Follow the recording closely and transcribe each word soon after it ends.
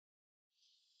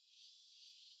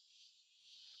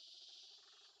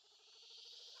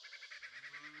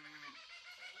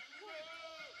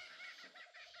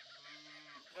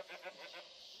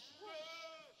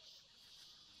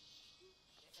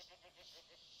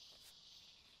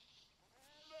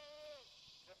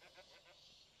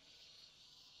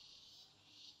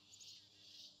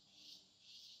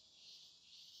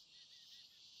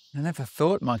I never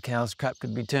thought my cow's crap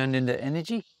could be turned into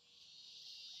energy.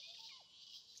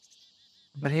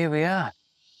 But here we are.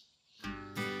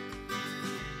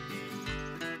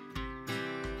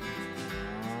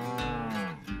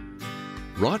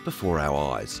 Right before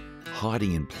our eyes,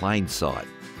 hiding in plain sight,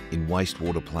 in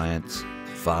wastewater plants,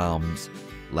 farms,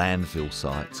 landfill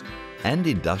sites, and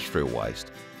industrial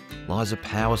waste, lies a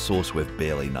power source we've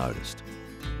barely noticed.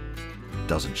 It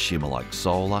doesn't shimmer like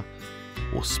solar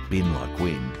or spin like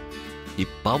wind. It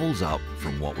bubbles up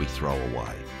from what we throw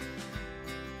away.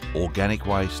 Organic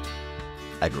waste,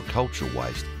 agricultural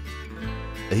waste,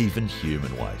 even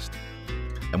human waste.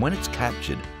 And when it's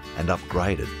captured and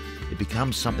upgraded, it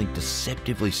becomes something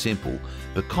deceptively simple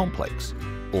but complex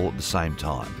all at the same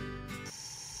time.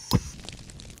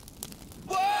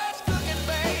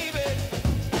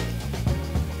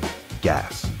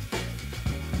 Gas.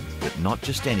 But not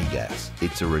just any gas,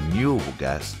 it's a renewable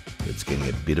gas that's getting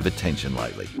a bit of attention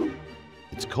lately.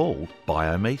 It's called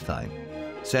biomethane.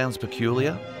 Sounds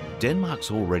peculiar?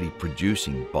 Denmark's already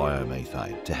producing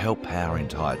biomethane to help power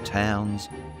entire towns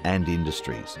and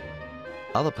industries.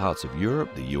 Other parts of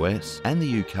Europe, the US and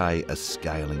the UK are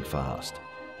scaling fast.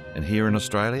 And here in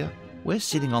Australia, we're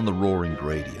sitting on the raw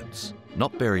ingredients,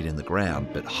 not buried in the ground,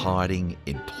 but hiding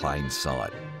in plain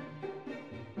sight.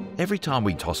 Every time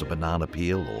we toss a banana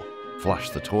peel or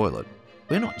flush the toilet,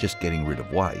 we're not just getting rid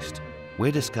of waste,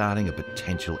 we're discarding a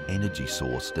potential energy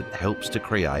source that helps to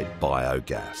create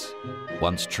biogas.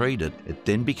 Once treated, it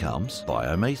then becomes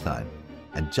biomethane.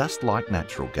 And just like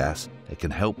natural gas, it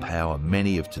can help power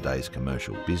many of today's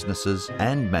commercial businesses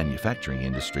and manufacturing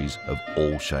industries of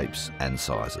all shapes and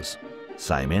sizes.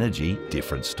 Same energy,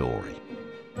 different story.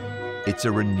 It's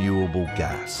a renewable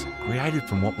gas, created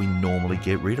from what we normally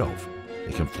get rid of.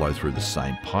 It can flow through the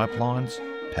same pipelines,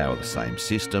 power the same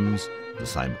systems, the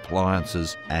same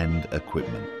appliances and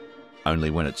equipment.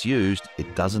 Only when it's used,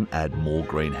 it doesn't add more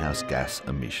greenhouse gas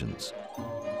emissions.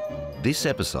 This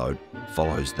episode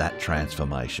follows that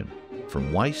transformation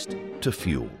from waste to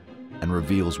fuel and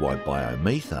reveals why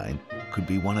biomethane could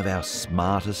be one of our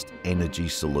smartest energy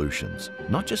solutions,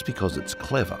 not just because it's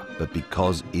clever, but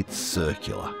because it's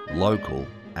circular, local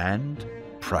and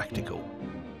practical.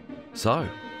 So,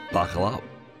 buckle up,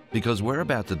 because we're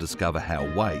about to discover how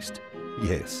waste,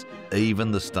 yes,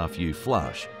 even the stuff you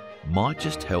flush, might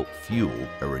just help fuel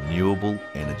a renewable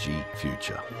energy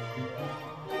future.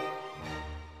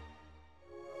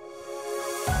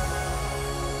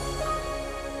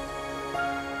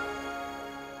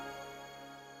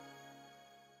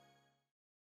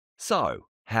 So,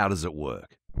 how does it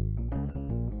work?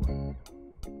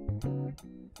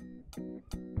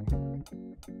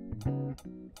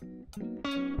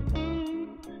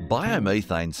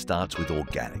 Biomethane starts with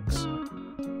organics,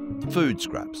 food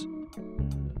scraps,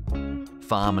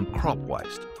 farm and crop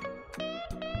waste,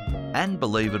 and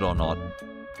believe it or not,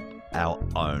 our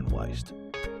own waste.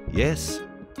 Yes,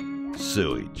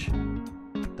 sewage.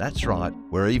 That's right,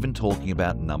 we're even talking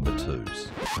about number twos.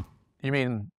 You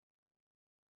mean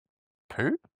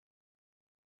poo?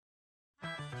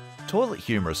 Toilet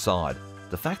humour aside,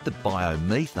 the fact that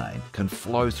biomethane can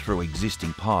flow through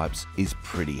existing pipes is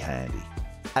pretty handy.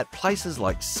 At places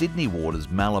like Sydney Water's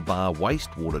Malabar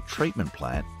wastewater treatment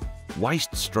plant,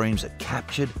 waste streams are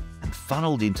captured and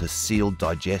funnelled into sealed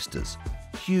digesters,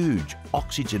 huge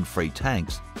oxygen-free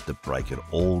tanks that break it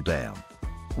all down.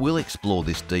 We'll explore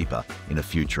this deeper in a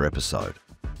future episode.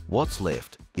 What's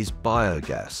left is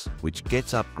biogas, which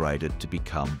gets upgraded to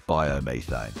become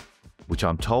biomethane, which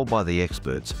I'm told by the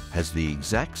experts has the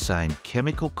exact same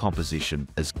chemical composition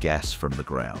as gas from the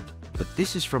ground. But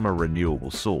this is from a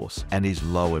renewable source and is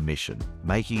low emission,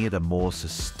 making it a more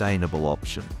sustainable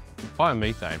option.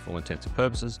 Biomethane, for all intents and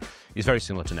purposes, is very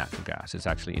similar to natural gas. It's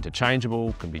actually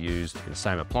interchangeable, can be used in the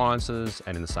same appliances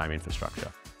and in the same infrastructure.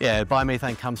 Yeah,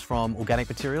 biomethane comes from organic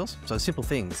materials, so simple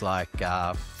things like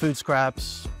food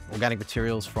scraps, organic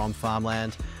materials from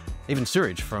farmland, even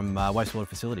sewage from wastewater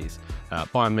facilities.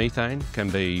 Biomethane can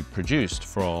be produced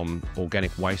from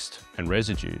organic waste and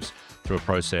residues through a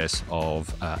process of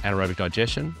anaerobic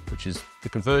digestion, which is the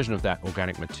conversion of that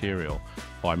organic material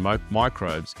by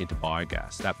microbes into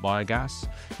biogas. That biogas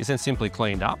is then simply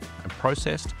cleaned up and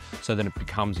processed so that it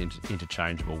becomes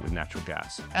interchangeable with natural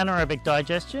gas. Anaerobic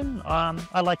digestion,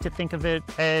 I like to think of it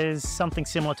as something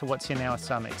similar to what's in our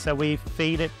stomach. So we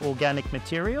feed it organic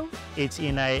material, it's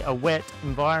in a wet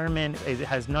environment, it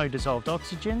has no dissolved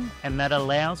oxygen, and that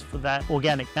allows for that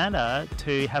organic matter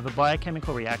to have a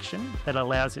biochemical reaction that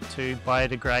allows it to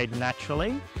biodegrade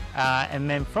naturally. And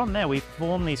then from there we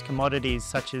form these commodities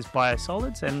such as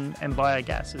biosolids and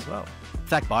biogas as well.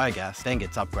 That biogas then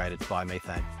gets upgraded to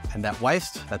biomethane, and that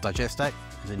waste, that digestate,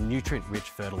 is a nutrient-rich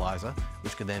fertiliser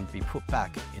which can then be put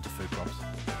back into food crops.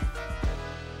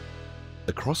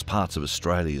 Across parts of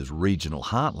Australia's regional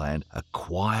heartland, a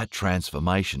quiet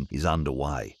transformation is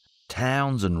underway.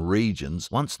 Towns and regions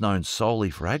once known solely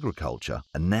for agriculture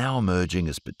are now emerging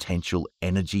as potential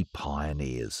energy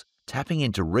pioneers, tapping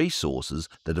into resources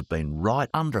that have been right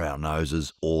under our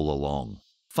noses all along.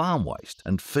 Farm waste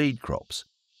and feed crops,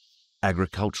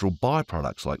 agricultural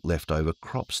byproducts like leftover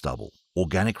crop stubble,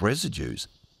 organic residues,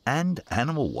 and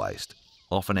animal waste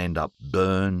often end up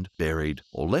burned, buried,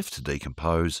 or left to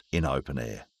decompose in open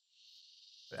air.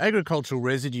 Agricultural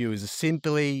residue is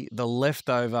simply the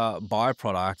leftover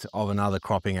byproduct of another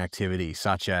cropping activity,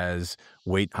 such as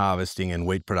wheat harvesting and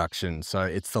wheat production. So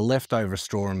it's the leftover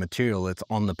straw and material that's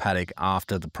on the paddock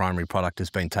after the primary product has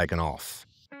been taken off.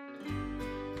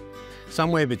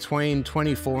 Somewhere between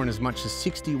 24 and as much as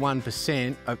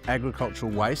 61% of agricultural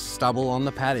waste, stubble on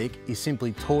the paddock, is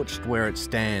simply torched where it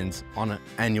stands on an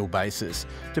annual basis,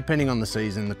 depending on the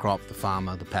season, the crop, the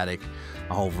farmer, the paddock,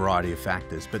 a whole variety of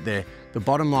factors. But the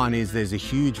bottom line is there's a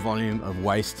huge volume of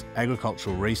waste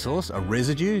agricultural resource, a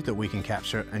residue that we can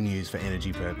capture and use for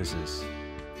energy purposes.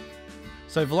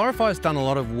 So Valorify has done a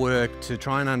lot of work to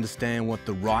try and understand what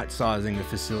the right sizing of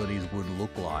facilities would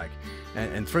look like.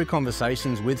 And through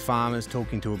conversations with farmers,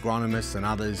 talking to agronomists and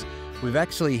others, we've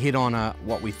actually hit on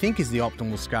what we think is the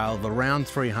optimal scale of around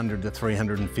 300 to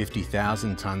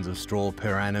 350,000 tonnes of straw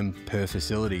per annum per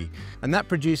facility. And that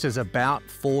produces about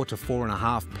 4 to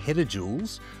 4.5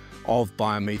 petajoules of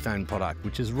biomethane product,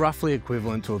 which is roughly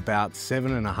equivalent to about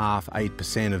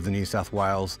 7.5–8% of the New South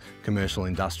Wales commercial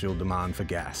industrial demand for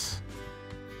gas.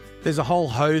 There's a whole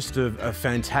host of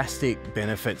fantastic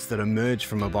benefits that emerge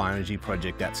from a bioenergy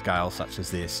project at scale such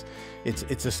as this.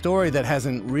 It's a story that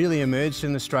hasn't really emerged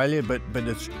in Australia, but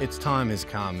its time has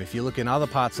come. If you look in other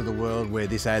parts of the world where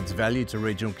this adds value to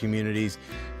regional communities,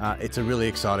 it's a really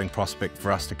exciting prospect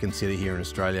for us to consider here in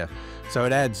Australia. So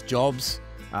it adds jobs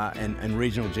and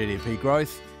regional GDP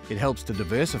growth. It helps to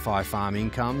diversify farm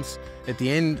incomes. At the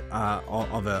end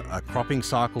of a cropping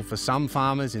cycle for some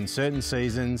farmers in certain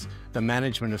seasons, the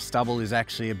management of stubble is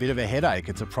actually a bit of a headache.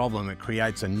 It's a problem. It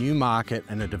creates a new market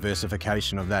and a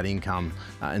diversification of that income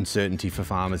and certainty for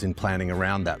farmers in planning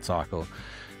around that cycle.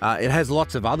 It has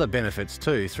lots of other benefits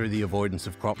too, through the avoidance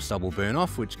of crop stubble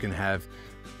burn-off, which can have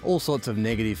all sorts of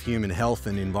negative human health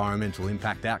and environmental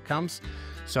impact outcomes.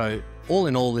 So all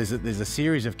in all, there's a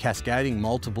series of cascading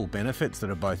multiple benefits that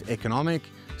are both economic,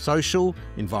 social,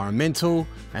 environmental,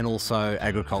 and also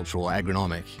agricultural,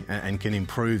 agronomic, and can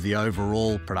improve the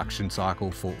overall production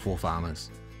cycle for farmers.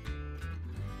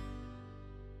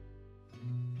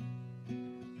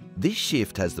 This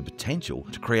shift has the potential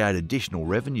to create additional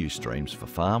revenue streams for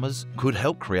farmers, could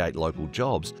help create local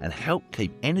jobs, and help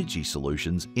keep energy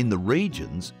solutions in the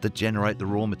regions that generate the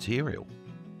raw material.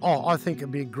 Oh, I think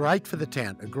it'd be great for the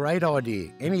town, a great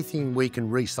idea. Anything we can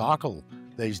recycle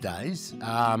these days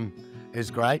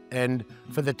is great. And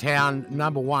for the town,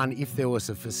 number one, if there was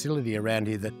a facility around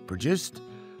here that produced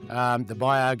the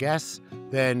biogas,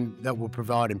 then that will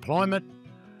provide employment.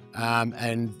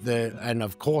 And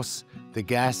of course, the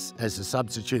gas as a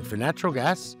substitute for natural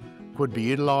gas could be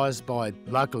utilised by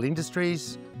local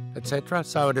industries, etc.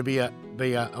 So it'd be a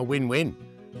win-win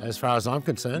as far as I'm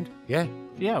concerned, yeah.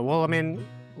 Yeah, well, I mean,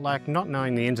 like, not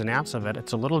knowing the ins and outs of it,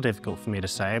 it's a little difficult for me to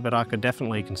say, but I could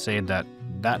definitely concede that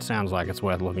that sounds like it's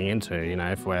worth looking into. You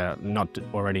know, if we're not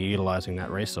already utilising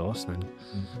that resource,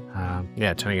 then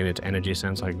yeah, turning it into energy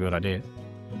sounds like a good idea.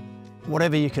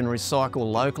 Whatever you can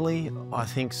recycle locally, I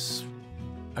think's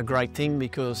a great thing,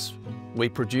 because we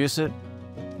produce it,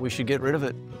 we should get rid of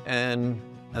it. And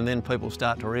then people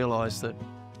start to realise that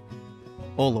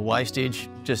all the wastage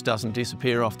just doesn't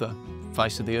disappear off the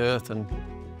face of the earth, and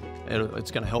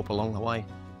it's going to help along the way.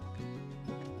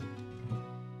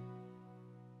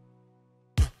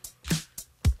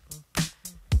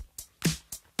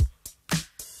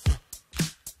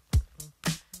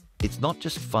 It's not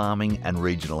just farming and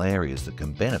regional areas that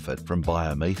can benefit from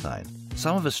biomethane.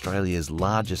 Some of Australia's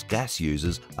largest gas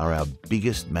users are our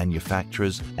biggest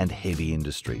manufacturers and heavy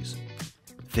industries.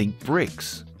 Think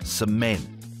bricks, cement,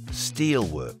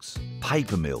 steelworks,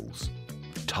 paper mills,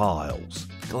 tiles,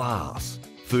 glass,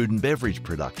 food and beverage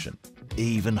production,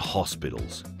 even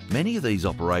hospitals. Many of these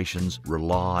operations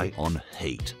rely on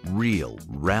heat, real,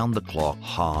 round-the-clock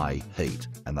high heat,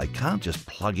 and they can't just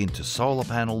plug into solar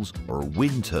panels or a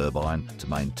wind turbine to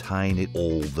maintain it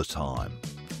all the time.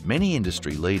 Many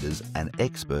industry leaders and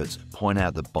experts point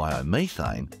out that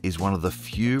biomethane is one of the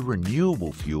few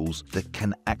renewable fuels that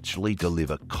can actually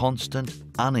deliver constant,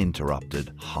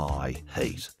 uninterrupted high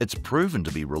heat. It's proven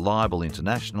to be reliable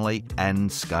internationally and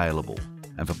scalable.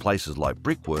 And for places like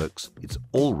Brickworks, it's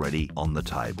already on the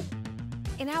table.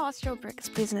 In our Austral Bricks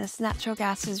business, natural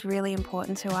gas is really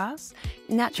important to us.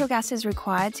 Natural gas is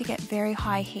required to get very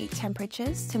high heat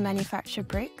temperatures to manufacture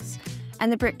bricks,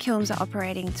 and the brick kilns are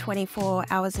operating 24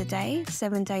 hours a day,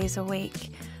 7 days a week.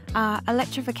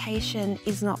 Electrification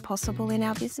is not possible in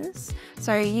our business,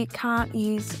 so you can't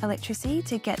use electricity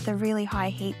to get the really high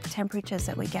heat temperatures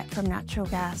that we get from natural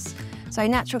gas. So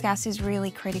natural gas is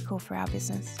really critical for our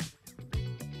business.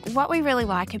 What we really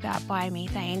like about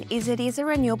biomethane is it is a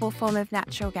renewable form of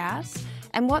natural gas,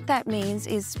 and what that means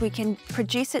is we can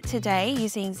produce it today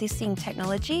using existing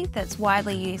technology that's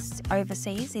widely used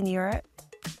overseas in Europe.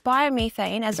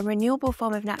 Biomethane as a renewable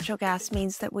form of natural gas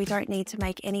means that we don't need to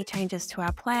make any changes to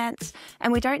our plants,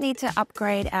 and we don't need to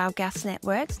upgrade our gas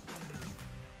networks.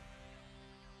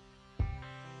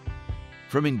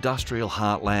 From industrial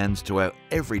heartlands to our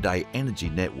everyday energy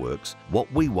networks,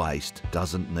 what we waste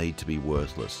doesn't need to be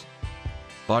worthless.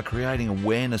 By creating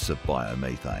awareness of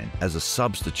biomethane as a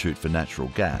substitute for natural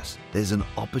gas, there's an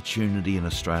opportunity in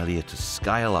Australia to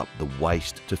scale up the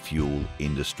waste to fuel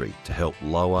industry to help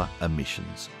lower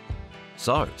emissions.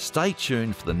 So stay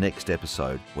tuned for the next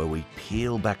episode where we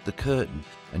peel back the curtain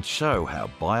and show how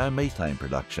biomethane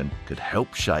production could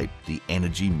help shape the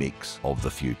energy mix of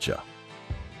the future.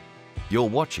 You're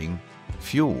watching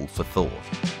Fuel for Thought.